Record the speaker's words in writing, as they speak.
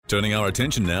Turning our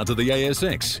attention now to the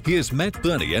ASX, here's Matt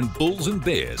Burney and Bulls and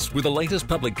Bears with the latest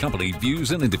public company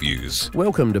views and interviews.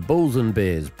 Welcome to Bulls and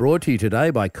Bears, brought to you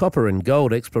today by copper and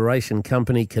gold exploration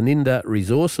company Kaninda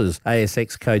Resources,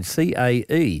 ASX code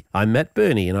CAE. I'm Matt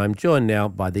Burney and I'm joined now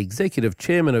by the Executive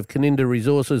Chairman of Kaninda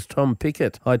Resources, Tom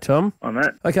Pickett. Hi, Tom. Hi,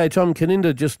 Matt. Okay, Tom,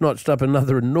 Kaninda just notched up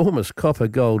another enormous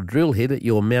copper-gold drill hit at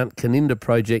your Mount Kaninda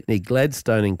project near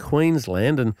Gladstone in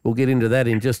Queensland, and we'll get into that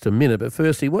in just a minute. But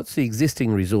firstly, what's the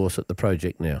existing resource at the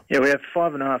project now? Yeah, we have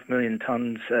 5.5 million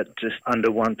tonnes at just under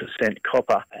 1%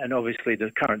 copper, and obviously the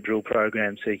current drill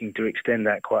program seeking to extend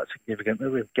that quite significantly.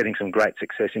 We're getting some great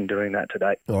success in doing that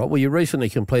today. All right, well, you recently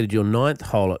completed your 9th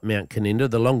hole at Mount Kaninda,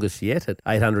 the longest yet at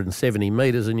 870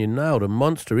 metres, and you nailed a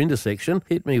monster intersection.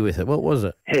 Hit me with it. What was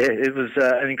it? Yeah, it was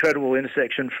an incredible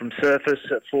intersection from surface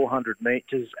at 400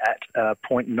 metres at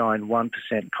 0.91%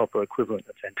 copper equivalent.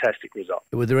 A fantastic result.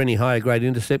 Were there any higher grade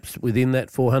intercepts within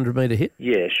that 400 metre hit?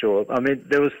 Yeah, sure. I mean,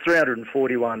 there was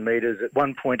 341 metres at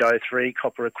 1.03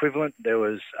 copper equivalent. There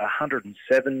was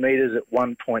 107 metres at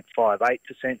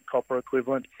 1.58% copper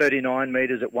equivalent, 39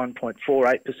 metres at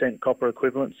 1.48% copper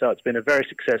equivalent. So it's been a very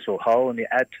successful hole, and you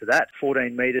add to that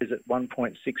 14 metres at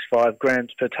 1.65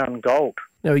 grams per tonne gold.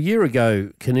 Now, a year ago,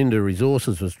 Kaninda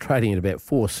Resources was trading at about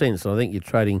 4 cents, and I think you're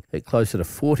trading at closer to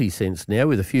 40 cents now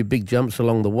with a few big jumps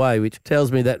along the way, which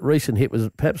tells me that recent hit was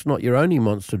perhaps not your only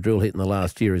monster drill hit in the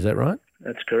last year. Is that right?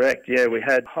 That's correct. Yeah, we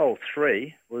had hole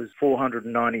 3 was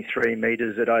 493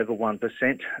 metres at over 1%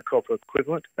 copper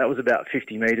equivalent. That was about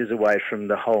 50 metres away from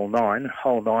the hole 9.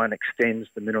 Hole 9 extends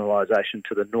the mineralisation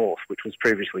to the north, which was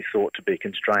previously thought to be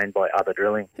constrained by other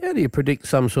drilling. How do you predict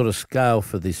some sort of scale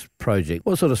for this project?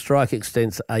 What sort of strike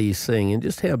extents are you seeing, and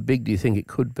just how big do you think it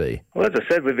could be? Well, as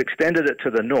I said, we've extended it to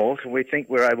the north, and we think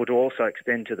we're able to also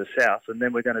extend to the south, and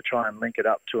then we're going to try and link it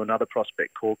up to another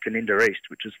prospect called Kaninda East,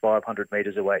 which is 500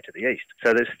 metres away to the east.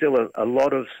 So there's still a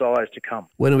lot of size to come.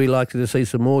 When are we likely to see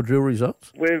some more drill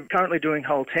results? We're currently doing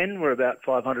hole 10. We're about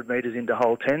 500 metres into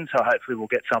hole 10, so hopefully we'll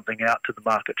get something out to the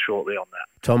market shortly on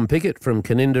that. Tom Pickett from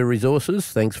Kaninda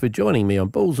Resources, thanks for joining me on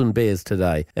Bulls and Bears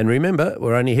today. And remember,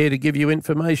 we're only here to give you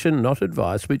information, not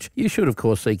advice, which you should, of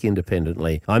course, seek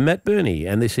independently. I'm Matt Burney,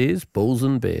 and this is Bulls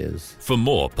and Bears. For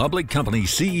more public company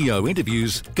CEO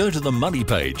interviews, go to the Money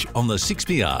page on the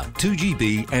 6PR,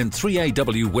 2GB and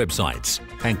 3AW websites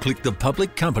and click the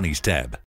Public Companies tab.